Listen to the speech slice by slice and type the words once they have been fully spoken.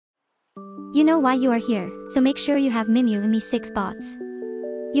You know why you are here, so make sure you have mimu and me6 bots.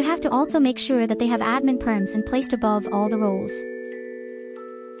 You have to also make sure that they have admin perms and placed above all the roles.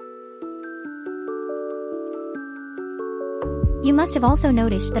 You must have also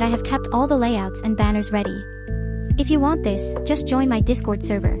noticed that I have kept all the layouts and banners ready. If you want this, just join my Discord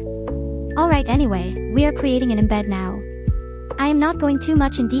server. Alright, anyway, we are creating an embed now. I am not going too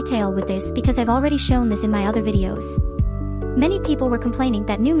much in detail with this because I've already shown this in my other videos. Many people were complaining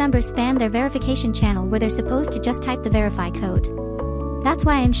that new members spam their verification channel where they're supposed to just type the verify code. That's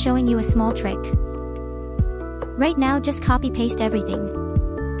why I'm showing you a small trick. Right now, just copy paste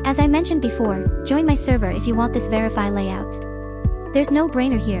everything. As I mentioned before, join my server if you want this verify layout. There's no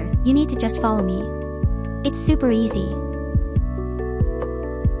brainer here, you need to just follow me. It's super easy.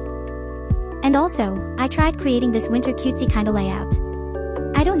 And also, I tried creating this winter cutesy kinda layout.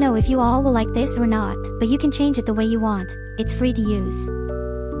 I don't know if you all will like this or not, but you can change it the way you want, it's free to use.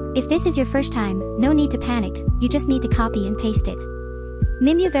 If this is your first time, no need to panic, you just need to copy and paste it.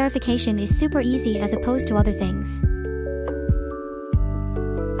 mimu verification is super easy as opposed to other things.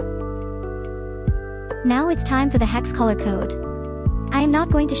 Now it's time for the hex color code. I am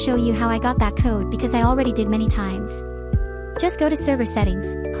not going to show you how I got that code because I already did many times. Just go to server settings,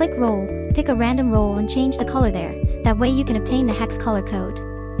 click role, pick a random role and change the color there, that way you can obtain the hex color code.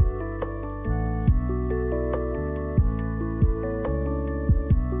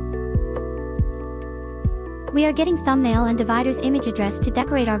 We are getting thumbnail and divider's image address to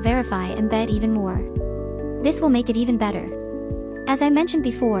decorate our verify embed even more. This will make it even better. As I mentioned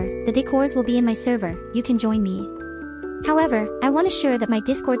before, the decors will be in my server, you can join me. However, I want to assure that my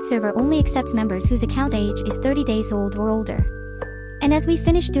Discord server only accepts members whose account age is 30 days old or older. And as we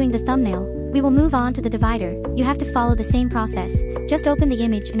finish doing the thumbnail, we will move on to the divider. You have to follow the same process, just open the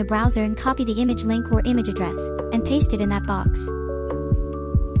image in a browser and copy the image link or image address, and paste it in that box.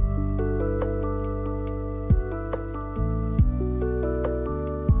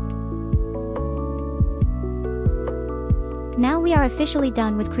 Now we are officially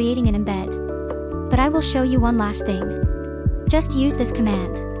done with creating an embed. But I will show you one last thing. Just use this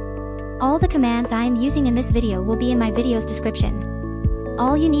command. All the commands I am using in this video will be in my video's description.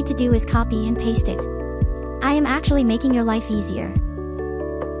 All you need to do is copy and paste it. I am actually making your life easier.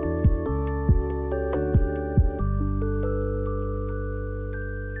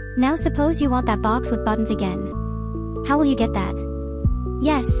 Now suppose you want that box with buttons again. How will you get that?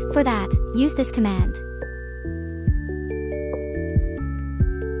 Yes, for that, use this command.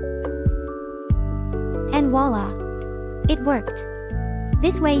 And voila! It worked.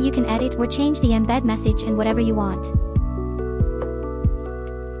 This way you can edit or change the embed message and whatever you want.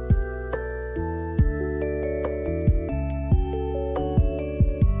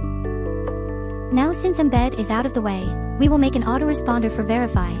 Now since embed is out of the way, we will make an autoresponder for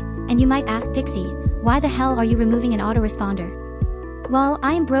verify, and you might ask Pixie, why the hell are you removing an autoresponder? Well,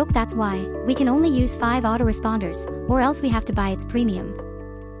 I am broke, that's why. We can only use 5 autoresponders, or else we have to buy its premium.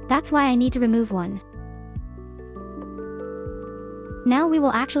 That's why I need to remove one. Now we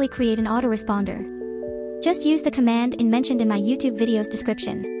will actually create an autoresponder. Just use the command mentioned in my YouTube video's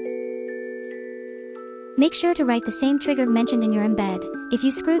description. Make sure to write the same trigger mentioned in your embed. If you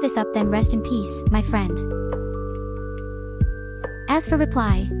screw this up, then rest in peace, my friend. As for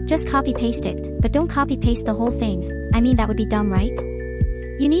reply, just copy paste it, but don't copy paste the whole thing. I mean, that would be dumb, right?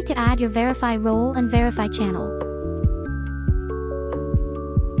 You need to add your verify role and verify channel.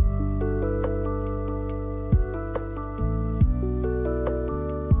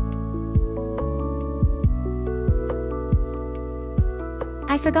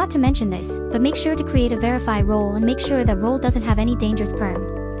 I forgot to mention this, but make sure to create a verify role and make sure that role doesn't have any dangerous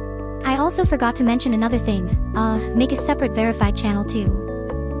perm. I also forgot to mention another thing, make a separate verify channel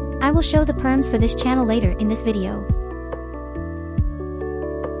too. I will show the perms for this channel later in this video.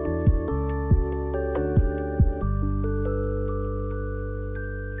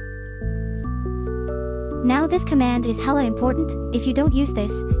 Now this command is hella important. If you don't use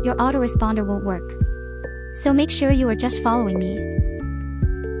this, your autoresponder won't work. So make sure you are just following me.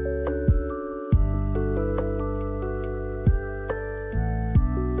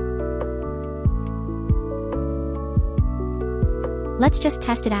 Let's just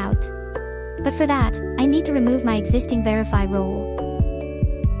test it out. But for that, I need to remove my existing verify role.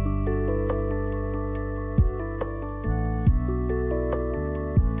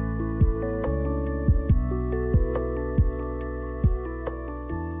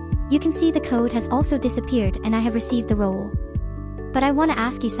 You can see the code has also disappeared and I have received the role. But I want to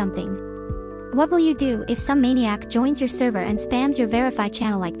ask you something. What will you do if some maniac joins your server and spams your verify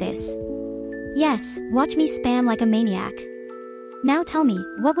channel like this? Yes, watch me spam like a maniac. Now tell me,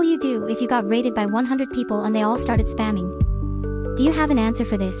 what will you do if you got raided by 100 people and they all started spamming? Do you have an answer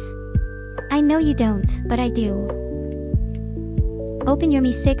for this? I know you don't, but I do. Open your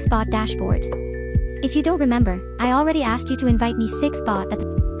Mi6 bot dashboard. If you don't remember, I already asked you to invite Mi6 bot at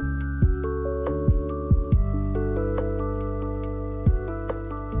the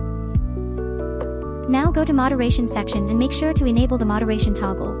Now go to moderation section and make sure to enable the moderation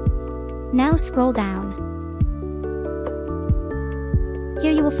toggle. Now scroll down.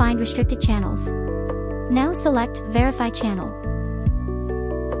 Here you will find restricted channels. Now select verify channel.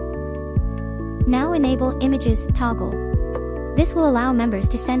 Now enable images toggle. This will allow members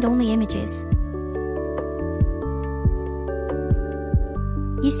to send only images.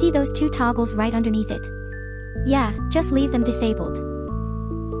 You see those two toggles right underneath it? Yeah, just leave them disabled.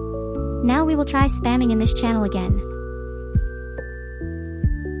 Now we will try spamming in this channel again.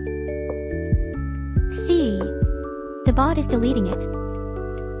 See? The bot is deleting it.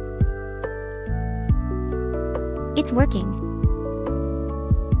 It's working.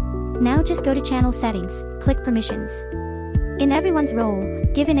 Now just go to channel settings, click permissions. In everyone's role,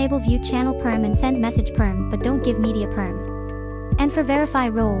 give enable view channel perm and send message perm, but don't give media perm. And for verify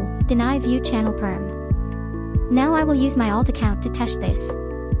role, deny view channel perm. Now I will use my alt account to test this.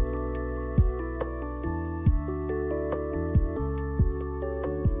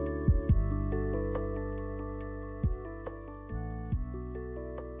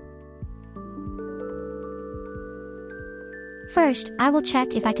 First, I will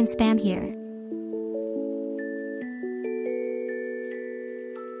check if I can spam here.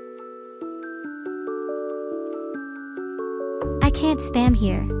 I can't spam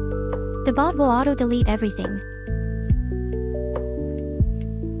here. The bot will auto-delete everything.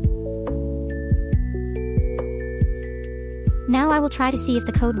 Now I will try to see if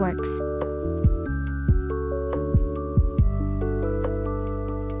the code works.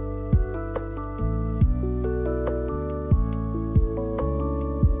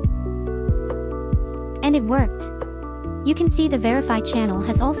 And it worked. You can see the verified channel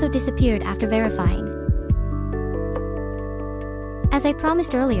has also disappeared after verifying. As I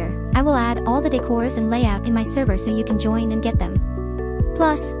promised earlier, I will add all the decors and layout in my server so you can join and get them.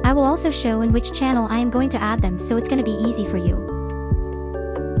 Plus, I will also show in which channel I am going to add them, so it's gonna be easy for you.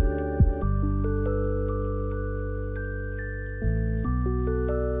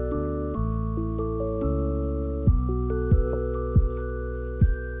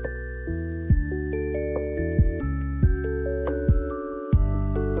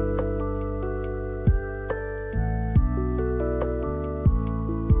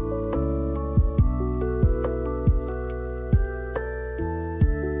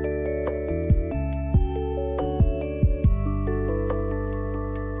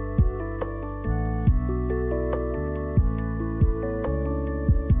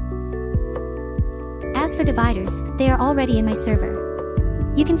 As for dividers, they are already in my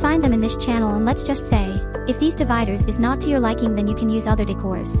server. You can find them in this channel, and let's just say, if these dividers is not to your liking, then you can use other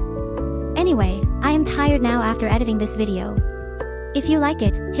decors. Anyway, I am tired now after editing this video. If you like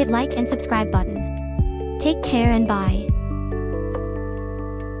it, hit like and subscribe button. Take care and bye.